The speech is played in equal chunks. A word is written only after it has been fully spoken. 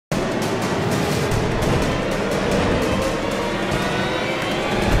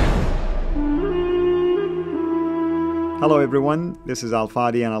Hello everyone, this is Al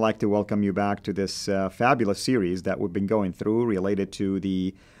Fadi and I'd like to welcome you back to this fabulous series that we've been going through related to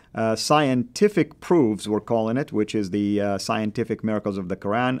the scientific proofs, we're calling it, which is the scientific miracles of the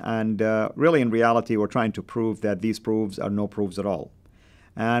Quran. And really in reality we're trying to prove that these proofs are no proofs at all.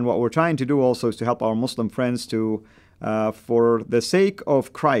 And what we're trying to do also is to help our Muslim friends to, for the sake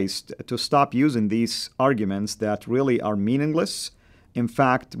of Christ, to stop using these arguments that really are meaningless. In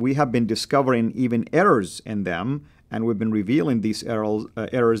fact, we have been discovering even errors in them, and we've been revealing these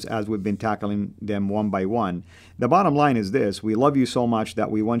errors as we've been tackling them one by one. The bottom line is this: we love you so much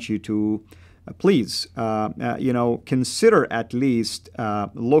that we want you to please, consider at least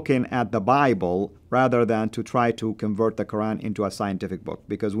looking at the Bible rather than to try to convert the Quran into a scientific book.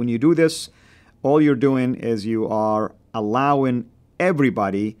 Because when you do this, all you're doing is you are allowing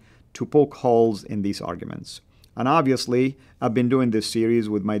everybody to poke holes in these arguments. And obviously, I've been doing this series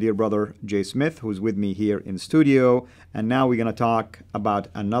with my dear brother, Jay Smith, who's with me here in studio. And now we're going to talk about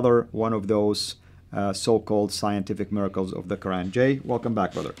another one of those so-called scientific miracles of the Quran. Jay, welcome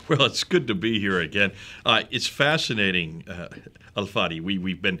back, brother. Well, it's good to be here again. It's fascinating, Al Fadi.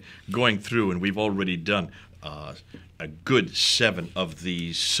 We've been going through, and we've already done a good 7 of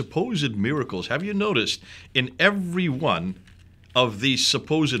these supposed miracles. Have you noticed in every one of these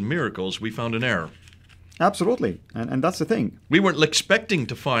supposed miracles, we found an error? Absolutely, and that's the thing. We weren't expecting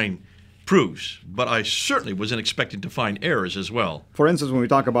to find proofs, but I certainly wasn't expecting to find errors as well. For instance, when we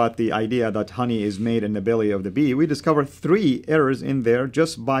talk about the idea that honey is made in the belly of the bee, we discover 3 errors in there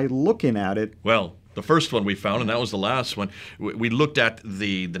just by looking at it. Well, the first one we found, and that was the last one, we looked at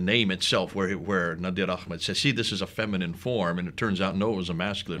the name itself, where Nadir Ahmed says, see, this is a feminine form, and it turns out, no, it was a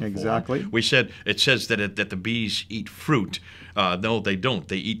masculine form. Exactly. We said, it says that the bees eat fruit. No, they don't.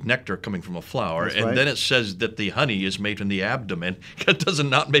 They eat nectar coming from a flower. That's and right. Then it says that the honey is made in the abdomen. It doesn't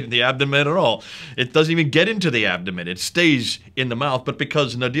not made in the abdomen at all. It doesn't even get into the abdomen. It stays in the mouth. But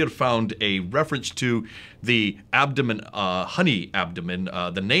because Nadir found a reference to the abdomen, honey abdomen,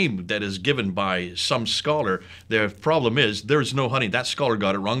 the name that is given by some scholar, the problem is there is no honey. That scholar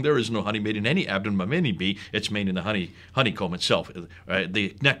got it wrong. There is no honey made in any abdomen of any bee. It's made in the honeycomb itself.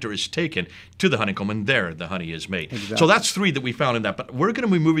 The nectar is taken to the honeycomb, and there the honey is made. Exactly. So that's 3 that we found in that. But we're going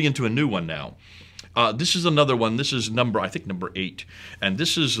to be moving into a new one now. This is another one. This is number 8. And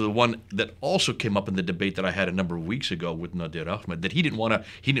this is the one that also came up in the debate that I had a number of weeks ago with Nadir Ahmed, that he didn't want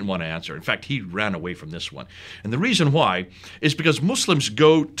to answer. In fact, he ran away from this one. And the reason why is because Muslims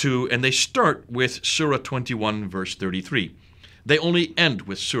go to, and they start with Surah 21, verse 33. They only end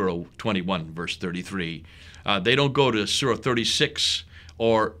with Surah 21, verse 33. They don't go to Surah 36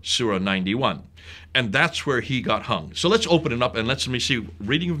 or Surah 91. And that's where he got hung. So let's open it up and let me see.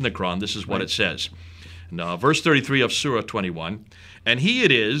 Reading from the Quran, this is what it says. Now, verse 33 of Surah 21. And he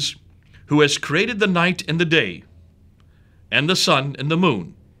it is who has created the night and the day, and the sun and the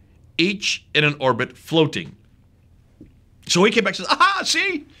moon, each in an orbit floating. So he came back and says, aha,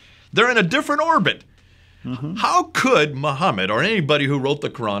 see? They're in a different orbit. Mm-hmm. How could Muhammad or anybody who wrote the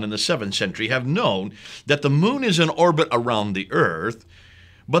Quran in the 7th century have known that the moon is in orbit around the earth,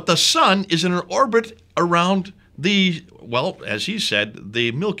 but the sun is in an orbit around the, well, as he said,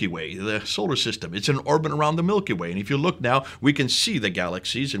 the Milky Way, the solar system? It's in an orbit around the Milky Way. And if you look now, we can see the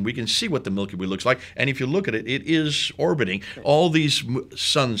galaxies and we can see what the Milky Way looks like. And if you look at it, it is orbiting. All these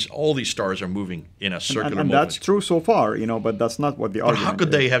suns, all these stars are moving in a circular and movement. that's true so far, but that's not what the argument is. But how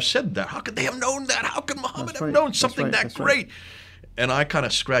could they have said that? How could they have known that? How could Muhammad have known something that great? And I kind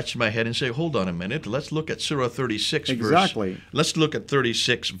of scratched my head and say, hold on a minute. Let's look at Surah 36. Exactly. Let's look at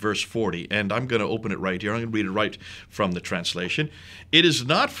 36, verse 40. And I'm going to open it right here. I'm going to read it right from the translation. It is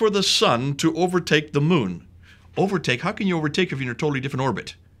not for the sun to overtake the moon. Overtake? How can you overtake if you're in a totally different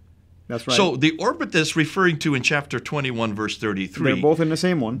orbit? That's right. So the orbit that's referring to in chapter 21, verse 33. They're both in the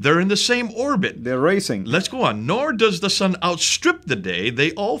same one. They're in the same orbit. They're racing. Let's go on. Nor does the sun outstrip the day.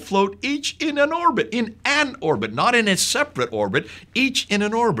 They all float each in an orbit, not in a separate orbit, each in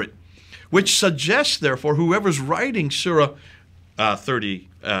an orbit, which suggests, therefore, whoever's writing Surah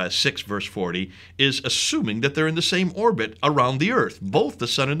 36, verse 40, is assuming that they're in the same orbit around the earth, both the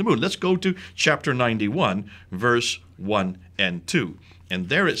sun and the moon. Let's go to chapter 91, verse 1 and 2. And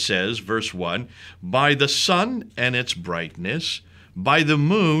there it says, verse 1, by the sun and its brightness, by the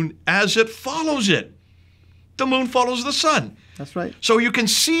moon as it follows it. The moon follows the sun. That's right. So you can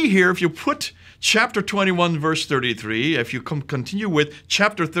see here, if you put chapter 21, verse 33, if you continue with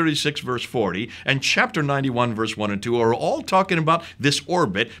chapter 36, verse 40, and chapter 91, verse 1 and 2, are all talking about this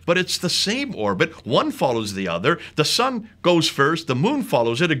orbit, but it's the same orbit. One follows the other. The sun goes first. The moon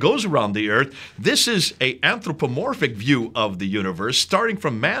follows it. It goes around the earth. This is an anthropomorphic view of the universe, starting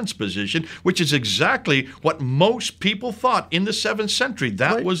from man's position, which is exactly what most people thought in the 7th century.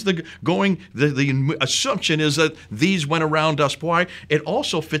 That Right. was the assumption is that these went around us. Why? It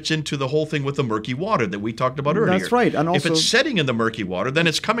also fits into the whole thing with the murky water that we talked about earlier. That's right. And if also, it's setting in the murky water, then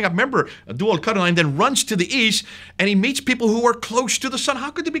it's coming up. Remember, Abdul al-Qadir then runs to the east, and he meets people who are close to the sun.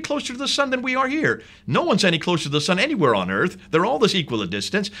 How could they be closer to the sun than we are here? No one's any closer to the sun anywhere on earth. They're all this equal a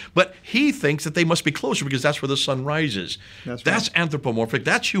distance, but he thinks that they must be closer because that's where the sun rises. That's anthropomorphic.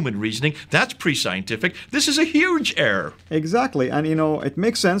 That's human reasoning. That's pre-scientific. This is a huge error. exactly. And, it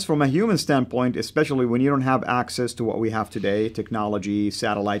makes sense from a human standpoint, especially when you don't have access to what we have today, technology,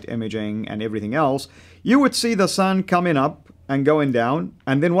 satellite imaging, and everything else. You would see the sun coming up and going down,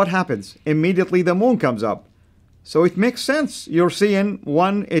 and then what happens? Immediately the moon comes up. So it makes sense. You're seeing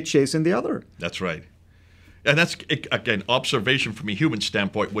one, it chasing the other. That's right. And that's, again, observation from a human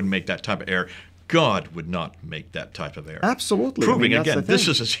standpoint wouldn't make that type of error. God would not make that type of error. Absolutely. Proving, that's again, the this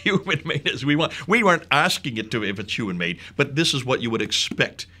thing. is as human-made as we want. We weren't asking it to if it's human-made, but this is what you would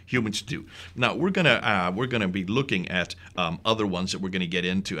expect humans to do. Now, we're gonna be looking at other ones that we're going to get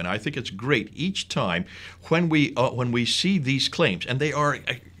into, and I think it's great each time when we see these claims, and they are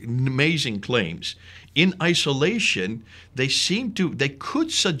amazing claims. In isolation, they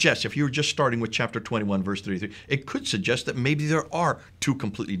could suggest, if you were just starting with chapter 21, verse 33, it could suggest that maybe there are two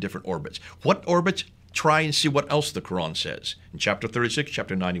completely different orbits. What orbits? Try and see what else the Quran says. In chapter 36,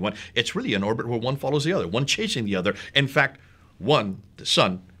 chapter 91, it's really an orbit where one follows the other, one chasing the other. In fact, one, the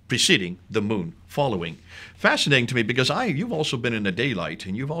sun, preceding, the moon following. Fascinating to me because you've also been in the daylight,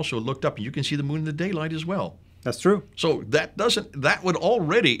 and you've also looked up and you can see the moon in the daylight as well. That's true. So that would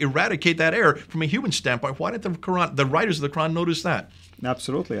already eradicate that error from a human standpoint. Why didn't the writers of the Quran notice that?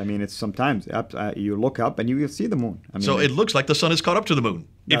 Absolutely. I mean, it's sometimes you look up and you will see the moon. So it looks like the sun is caught up to the moon,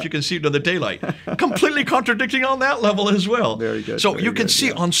 if you can see it in the daylight. Completely contradicting on that level as well. Very good. So very you can good, see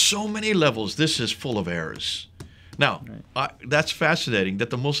yeah. on so many levels, this is full of errors. Now, that's fascinating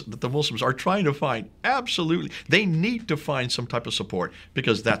that the Muslims are trying to find, absolutely, they need to find some type of support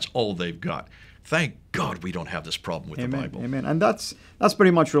because that's all they've got. Thank God we don't have this problem with Amen, the Bible. Amen. And that's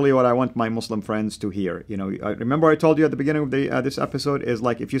pretty much really what I want my Muslim friends to hear. Remember I told you at the beginning of this episode is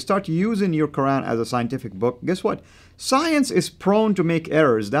like if you start using your Quran as a scientific book, guess what? Science is prone to make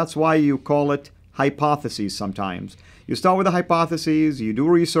errors. That's why you call it hypotheses sometimes. You start with a hypothesis, you do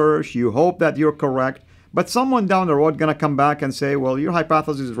research, you hope that you're correct, but someone down the road going to come back and say, well, your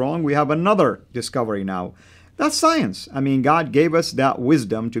hypothesis is wrong. We have another discovery now. That's science. I mean, God gave us that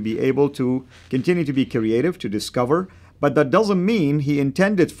wisdom to be able to continue to be creative, to discover, but that doesn't mean He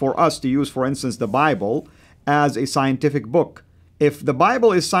intended for us to use, for instance, the Bible as a scientific book. If the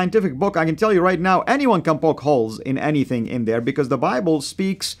Bible is a scientific book, I can tell you right now, anyone can poke holes in anything in there because the Bible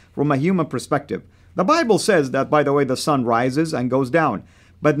speaks from a human perspective. The Bible says that, by the way, the sun rises and goes down,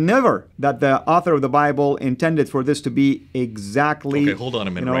 but never that the author of the Bible intended for this to be exactly... Okay, hold on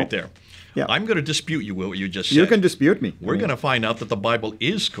a minute right there. Yeah. I'm going to dispute you, what you just said. You can dispute me. We're going to find out that the Bible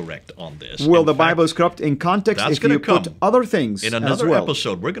is correct on this. Well, the Bible is corrupt in context that's if you come put other things in as another well.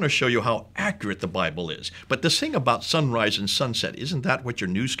 episode. We're going to show you how accurate the Bible is. But this thing about sunrise and sunset, isn't that what your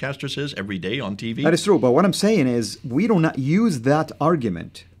newscaster says every day on TV? That is true. But what I'm saying is we do not use that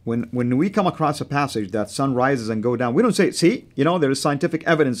argument. When we come across a passage that sun rises and go down, we don't say, see, there is scientific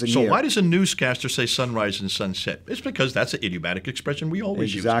evidence in here. So why does a newscaster say sunrise and sunset? It's because that's an idiomatic expression we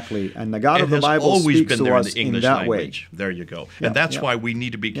always use. Exactly. And the God of the Bible speaks to us in that way. There you go. And that's why we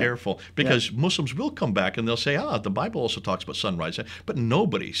need to be careful because Muslims will come back and they'll say, the Bible also talks about sunrise. But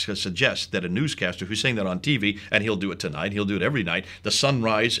nobody suggests that a newscaster who's saying that on TV, and he'll do it tonight, he'll do it every night, the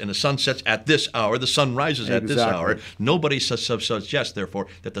sunrise and the sun sets at this hour, the sun rises at this hour. Nobody suggests, therefore,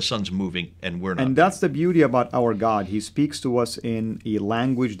 that the sun's moving and we're not. And that's the beauty about our God. He speaks to us in a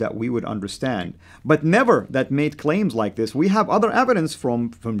language that we would understand. But never that made claims like this. We have other evidence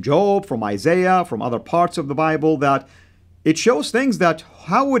from Job, from Isaiah, from other parts of the Bible that it shows things that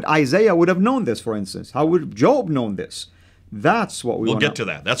how would Isaiah would have known this, for instance? How would Job known this? That's what we'll get to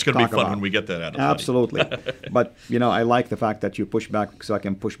that. That's going to be fun when we get that out of Absolutely. But, I like the fact that you push back so I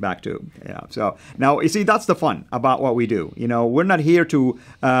can push back too. Yeah. So now, you see, that's the fun about what we do. We're not here to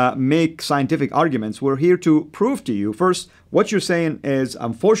make scientific arguments. We're here to prove to you, first, what you're saying is,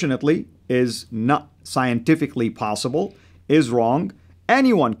 unfortunately, is not scientifically possible, is wrong.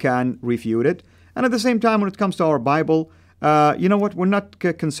 Anyone can refute it. And at the same time, when it comes to our Bible, you know what? We're not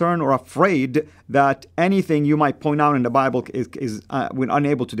concerned or afraid that anything you might point out in the Bible is we're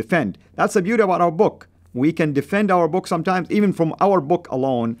unable to defend. That's the beauty about our book. We can defend our book sometimes, even from our book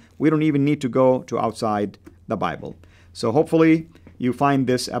alone. We don't even need to go to outside the Bible. So hopefully you find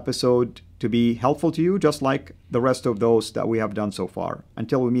this episode to be helpful to you, just like the rest of those that we have done so far.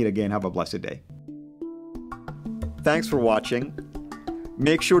 Until we meet again, have a blessed day. Thanks for watching.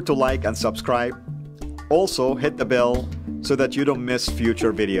 Make sure to like and subscribe. Also, hit the bell so that you don't miss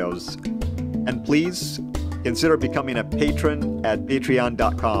future videos. And please consider becoming a patron at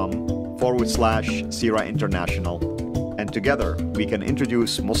patreon.com/CIRA International. And together we can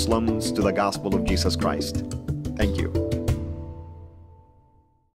introduce Muslims to the gospel of Jesus Christ. Thank you.